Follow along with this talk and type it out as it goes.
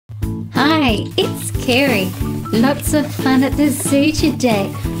Hey, it's Kerry. Lots of fun at the zoo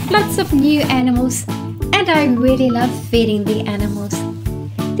today. Lots of new animals, and I really love feeding the animals.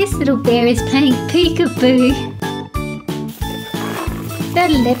 This little bear is playing peekaboo. The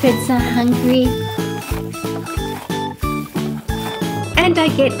leopards are hungry. And I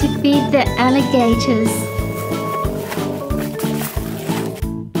get to feed the alligators.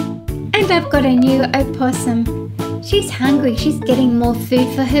 And I've got a new opossum. She's hungry. She's getting more food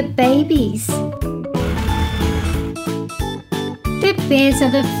for her babies. The bears are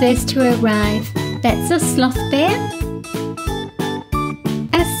the first to arrive. That's a sloth bear,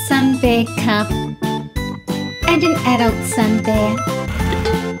 a sun bear cub, and an adult sun bear.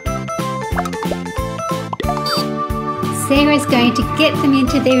 Sarah's going to get them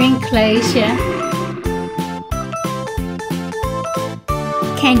into their enclosure.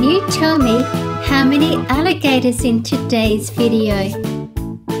 Can you tell me how many alligators in today's video?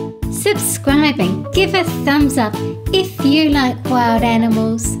 Subscribe and give a thumbs up if you like wild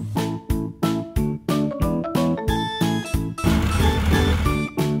animals.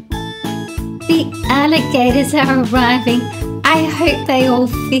 The alligators are arriving. I hope they all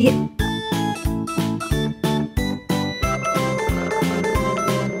fit.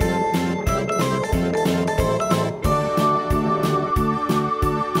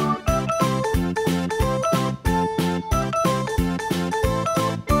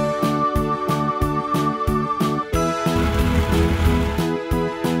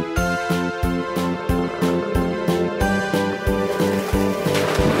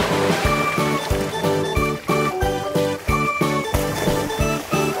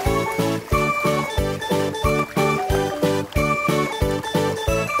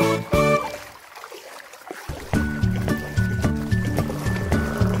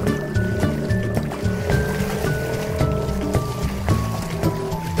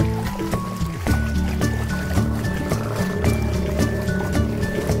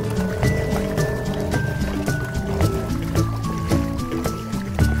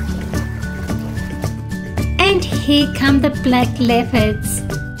 And here come the black leopards.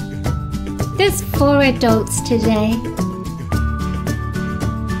 There's 4 adults today.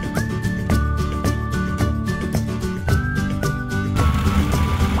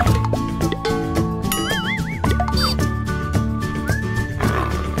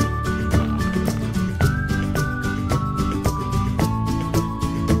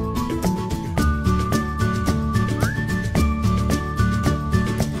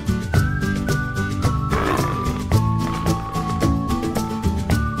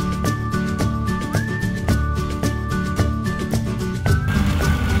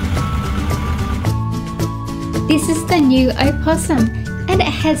 This is the new opossum, and it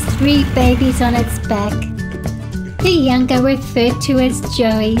has 3 babies on its back. The young are referred to as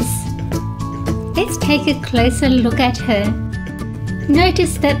joeys. Let's take a closer look at her.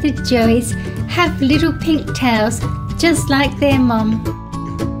 Notice that the joeys have little pink tails, just like their mom.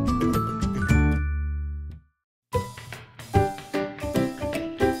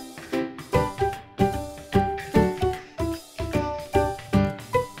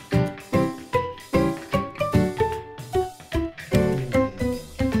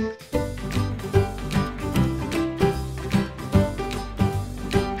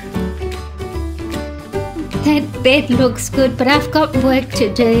 That bed looks good, but I've got work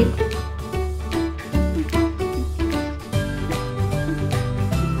to do.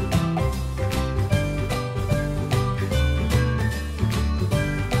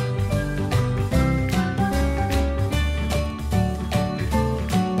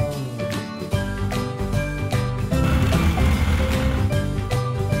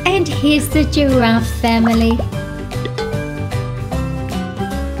 And here's the giraffe family.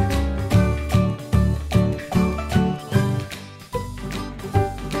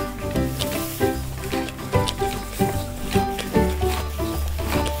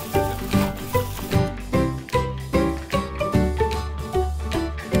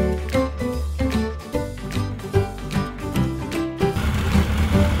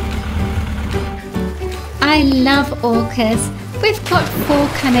 I love orcas. We've got 4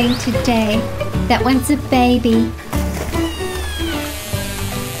 coming today. That one's a baby.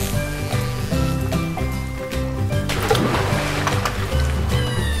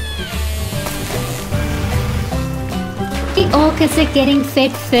 The orcas are getting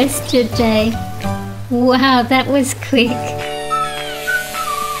fed first today. Wow, that was quick.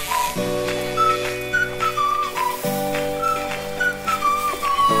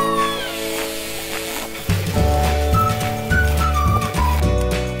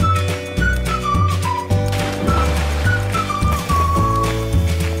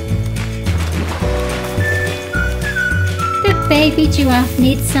 baby giraffe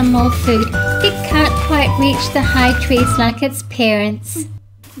needs some more food. It can't quite reach the high trees like its parents.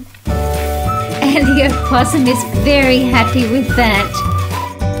 And the opossum is very happy with that.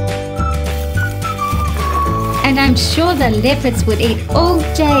 And I'm sure the leopards would eat all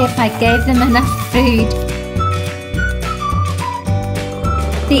day if I gave them enough food.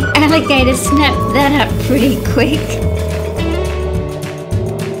 The alligator snapped that up pretty quick.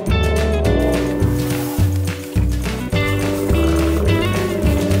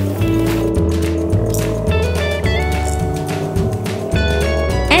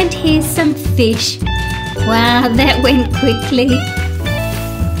 And here's some fish. Wow, that went quickly.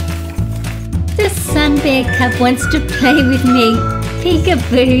 The sun bear cub wants to play with me.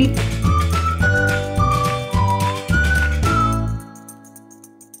 Peekaboo.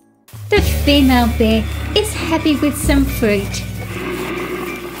 The female bear is happy with some fruit.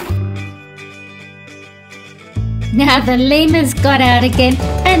 Now the lemurs got out again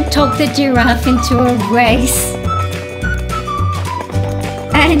and talked the giraffe into a race.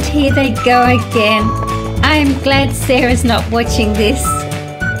 And here they go again. I am glad Sarah's not watching this.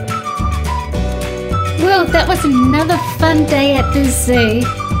 Well, that was another fun day at the zoo.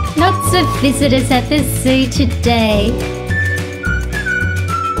 Lots of visitors at the zoo today.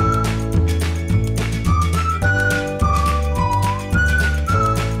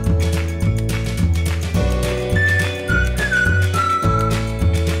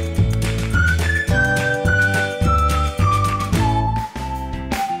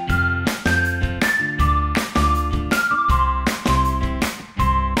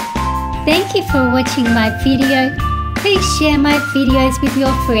 Thank you for watching my video. Please share my videos with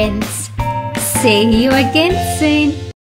your friends. See you again soon.